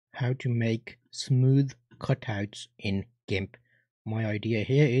how to make smooth cutouts in Gimp. My idea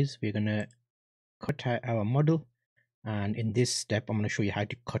here is we're going to cut out our model, and in this step I'm going to show you how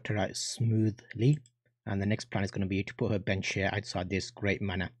to cut her out smoothly, and the next plan is going to be to put her bench here outside this great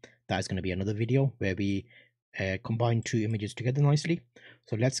manner. That is going to be another video where we combine two images together nicely.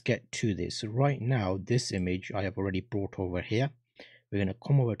 So let's get to this. Right now this image I have already brought over here. We're going to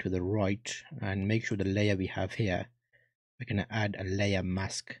come over to the right and make sure the layer we have here, we're going to add a layer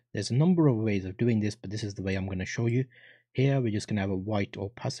mask. There's a number of ways of doing this, but this is the way I'm going to show you. Here we're just going to have a white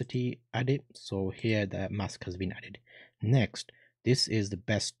opacity added, so here the mask has been added. Next, this is the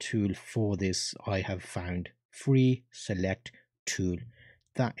best tool for this I have found, free select tool.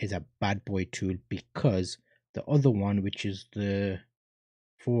 That is a bad boy tool, because the other one, which is the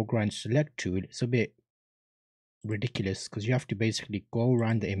foreground select tool, it's a bit ridiculous because you have to basically go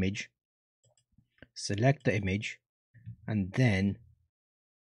around the image, select the image, and then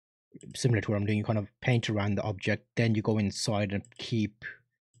similar to what I'm doing, you kind of paint around the object, then you go inside and keep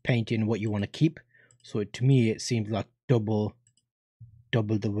painting what you want to keep. So to me it seems like double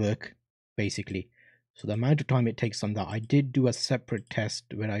the work basically. So the amount of time it takes on that, I did do a separate test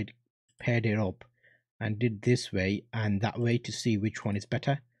where I paired it up and did this way and that way to see which one is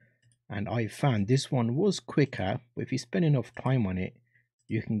better, and I found this one was quicker, but if you spend enough time on it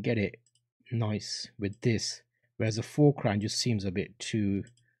you can get it nice with this, whereas the foreground just seems a bit too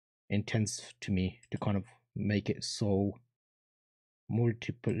intense to me to kind of make it so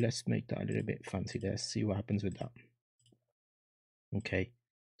multiple. Let's make that a little bit fancy there, see what happens with that. Okay,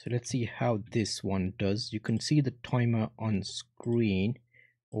 so let's see how this one does. You can see the timer on screen,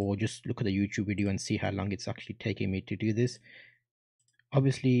 or just look at the YouTube video and see how long it's actually taking me to do this.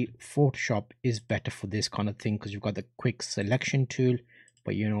 Obviously Photoshop is better for this kind of thing because you've got the quick selection tool,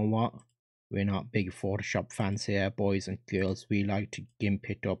 but you know what, we're not big Photoshop fans here, boys and girls. We like to Gimp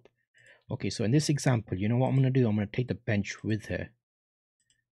it up. Okay, so in this example, you know what I'm going to do? I'm going to take the bench with her.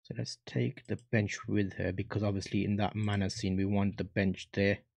 So let's take the bench with her, because obviously in that manner scene we want the bench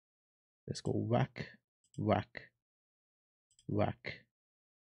there. Let's go whack, whack, whack,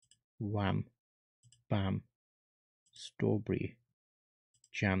 wham, bam, strawberry,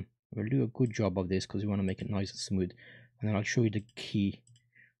 jam. We'll do a good job of this because we want to make it nice and smooth. And then I'll show you the key.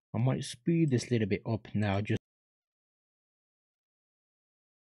 I might speed this a little bit up now, just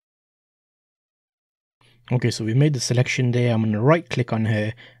okay. So we made the selection there. I'm going to right click on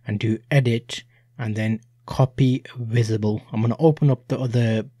her and do edit and then copy visible. I'm going to open up the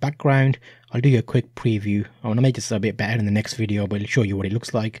other background. I'll do you a quick preview. I want to make this a bit better in the next video, but it'll show you what it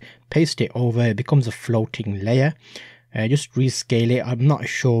looks like. Paste it over, it becomes a floating layer. Just rescale it. I'm not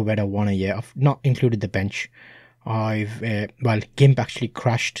sure where I want it yet. I've not included the bench. Well, Gimp actually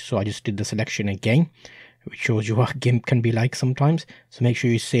crashed, so I just did the selection again, which shows you what Gimp can be like sometimes. So make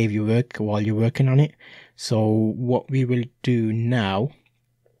sure you save your work while you're working on it. So what we will do now,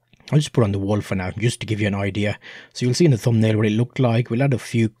 I'll just put on the wall for now, just to give you an idea. So you'll see in the thumbnail what it looked like. We'll add a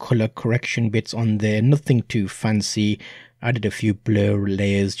few color correction bits on there, nothing too fancy. Added a few blur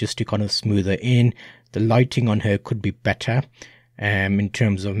layers just to kind of smooth her in. The lighting on her could be better in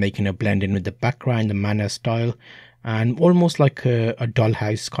terms of making her blend in with the background, the manner style, and almost like a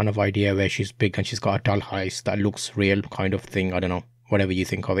dollhouse kind of idea where she's big and she's got a dollhouse that looks real kind of thing. I don't know, whatever you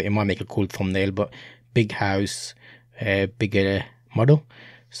think of it. It might make a cool thumbnail, but big house, bigger model.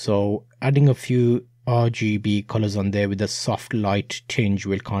 So adding a few RGB colors on there with a soft light tinge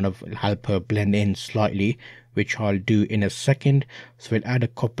will kind of help her blend in slightly, which I'll do in a second. So we'll add a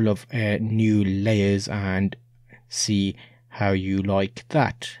couple of new layers and see how you like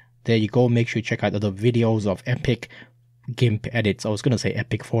that. There you go. Make sure you check out other videos of epic Gimp edits. I was going to say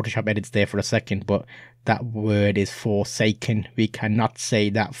epic Photoshop edits there for a second, but that word is forsaken. We cannot say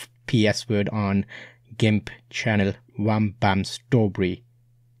that PS word on Gimp channel. Wham bam strawberry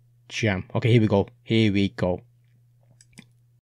jam. Okay, here we go.